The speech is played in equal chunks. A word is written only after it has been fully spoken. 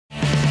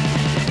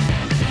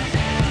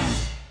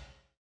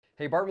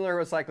Hey, Bart Miller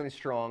with Cycling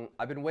Strong.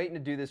 I've been waiting to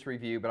do this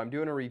review, but I'm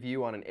doing a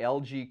review on an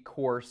LG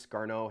Course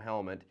Garneau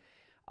helmet.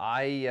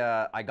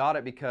 I got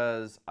it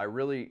because I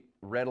really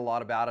read a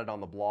lot about it on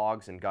the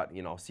blogs and got,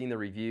 seen the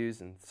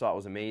reviews and saw it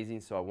was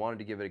amazing, so I wanted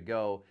to give it a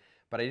go.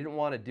 But I didn't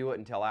want to do it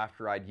until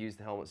after I'd used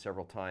the helmet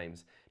several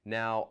times.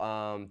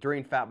 Now,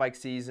 during fat bike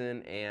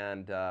season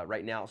and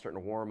right now it's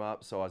starting to warm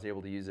up, so I was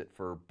able to use it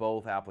for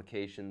both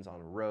applications on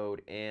the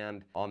road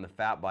and on the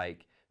fat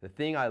bike. The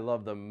thing I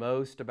love the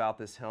most about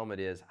this helmet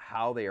is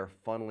how they are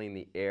funneling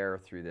the air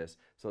through this.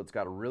 So it's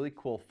got a really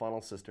cool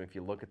funnel system if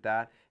you look at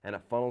that, and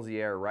it funnels the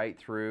air right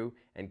through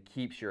and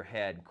keeps your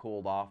head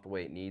cooled off the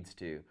way it needs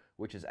to,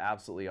 which is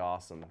absolutely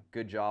awesome.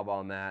 Good job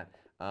on that,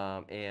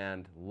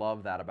 and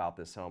love that about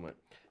this helmet.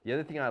 The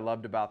other thing I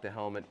loved about the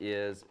helmet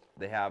is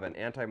they have an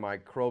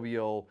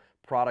antimicrobial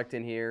product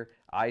in here.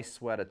 I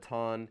sweat a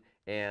ton,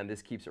 and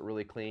this keeps it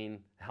really clean.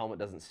 The helmet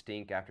doesn't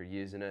stink after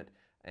using it,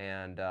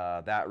 and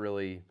that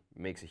really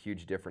makes a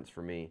huge difference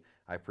for me.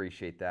 I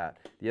appreciate that.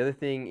 The other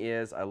thing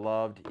I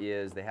loved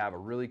is they have a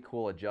really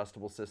cool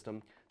adjustable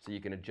system, so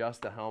you can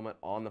adjust the helmet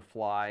on the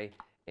fly,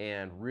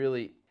 and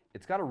really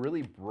it's got a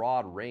really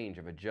broad range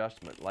of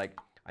adjustment. Like,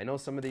 I know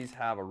some of these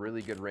have a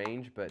really good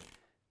range, but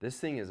this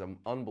thing is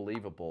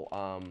unbelievable.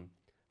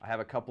 I have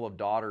a couple of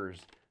daughters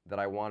that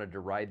I wanted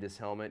to ride this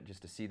helmet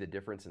just to see the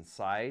difference in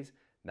size.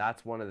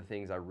 That's one of the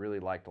things I really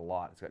liked a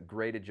lot. It's got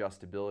great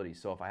adjustability.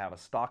 So if I have a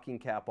stocking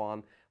cap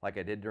on like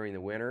I did during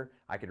the winter,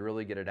 I could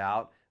really get it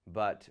out.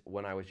 But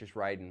when I was just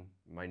riding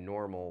my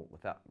normal,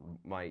 without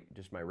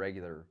just my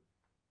regular,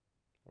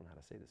 I don't know how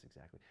to say this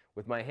exactly,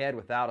 with my head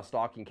without a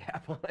stocking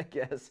cap on, I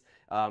guess,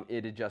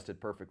 it adjusted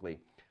perfectly.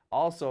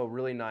 Also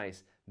really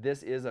nice,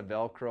 this is a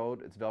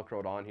Velcroed, it's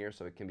Velcroed on here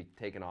so it can be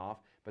taken off,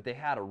 but they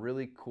had a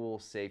really cool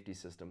safety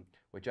system,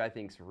 which I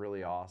think is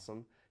really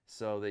awesome,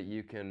 so that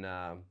you can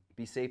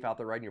be safe out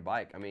there riding your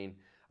bike. I mean,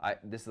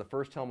 this is the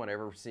first helmet I've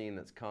ever seen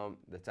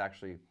that's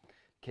actually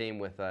came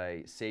with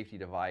a safety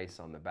device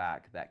on the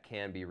back that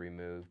can be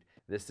removed.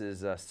 This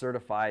is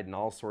certified in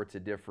all sorts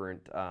of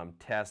different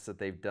tests that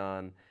they've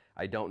done.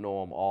 I don't know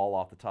them all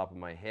off the top of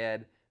my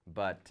head,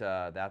 but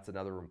that's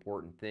another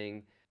important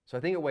thing. So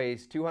I think it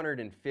weighs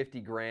 250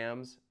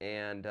 grams,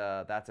 and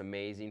that's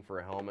amazing for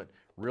a helmet.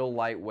 Real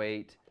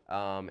lightweight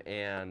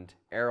and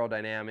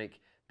aerodynamic.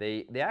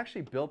 They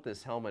actually built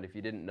this helmet, if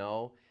you didn't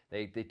know.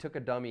 They took a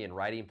dummy in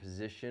riding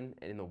position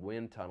in the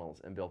wind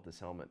tunnels and built this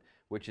helmet,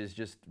 which is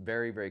just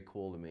very, very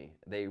cool to me.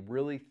 They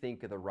really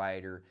think of the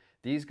rider.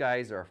 These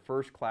guys are a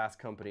first-class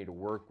company to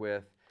work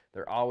with.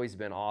 They're always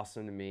been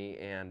awesome to me,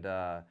 and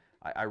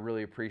I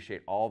really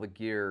appreciate all the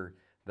gear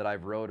that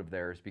I've rode of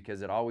theirs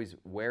because it always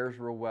wears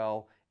real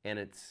well and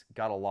it's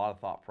got a lot of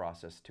thought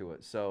process to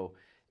it. So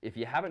if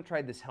you haven't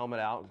tried this helmet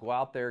out, go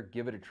out there,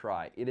 give it a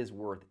try. It is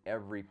worth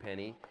every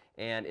penny.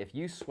 And if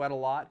you sweat a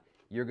lot,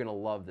 you're gonna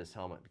love this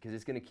helmet because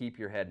it's gonna keep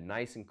your head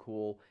nice and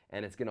cool,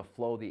 and it's gonna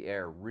flow the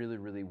air really,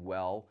 really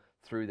well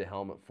through the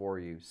helmet for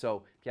you.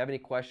 So if you have any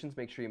questions,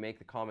 make sure you make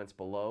the comments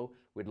below.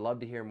 We'd love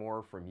to hear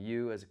more from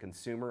you as a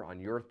consumer on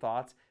your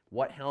thoughts,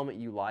 what helmet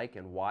you like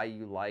and why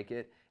you like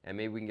it, and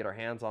maybe we can get our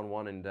hands on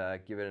one and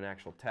give it an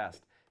actual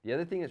test. The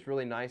other thing that's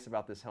really nice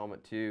about this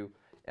helmet too,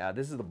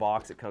 this is the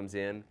box it comes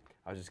in.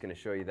 I was just going to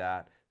show you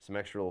that, some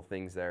extra little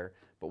things there.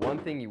 But one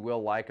thing you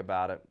will like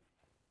about it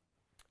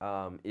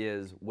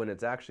is when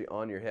it's actually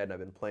on your head, and I've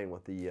been playing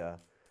with the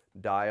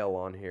dial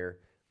on here,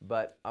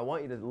 but I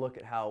want you to look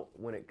at how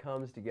when it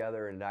comes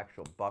together and it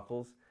actually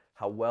buckles,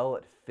 how well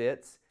it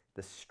fits.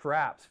 The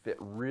straps fit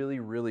really,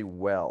 really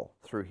well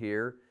through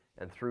here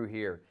and through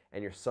here,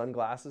 and your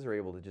sunglasses are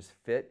able to just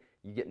fit.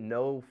 You get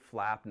no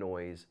flap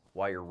noise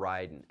while you're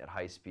riding at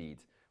high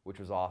speeds, which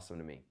was awesome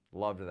to me.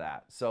 Loved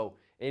that. So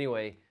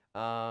anyway,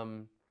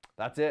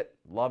 that's it.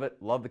 Love it.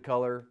 Love the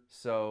color.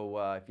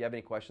 So if you have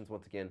any questions,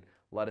 once again,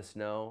 let us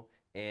know,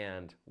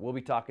 and we'll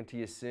be talking to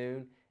you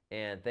soon.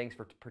 And thanks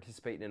for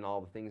participating in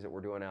all the things that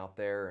we're doing out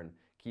there, and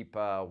keep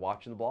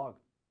watching the blog.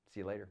 See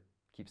you later.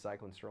 Keep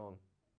cycling strong.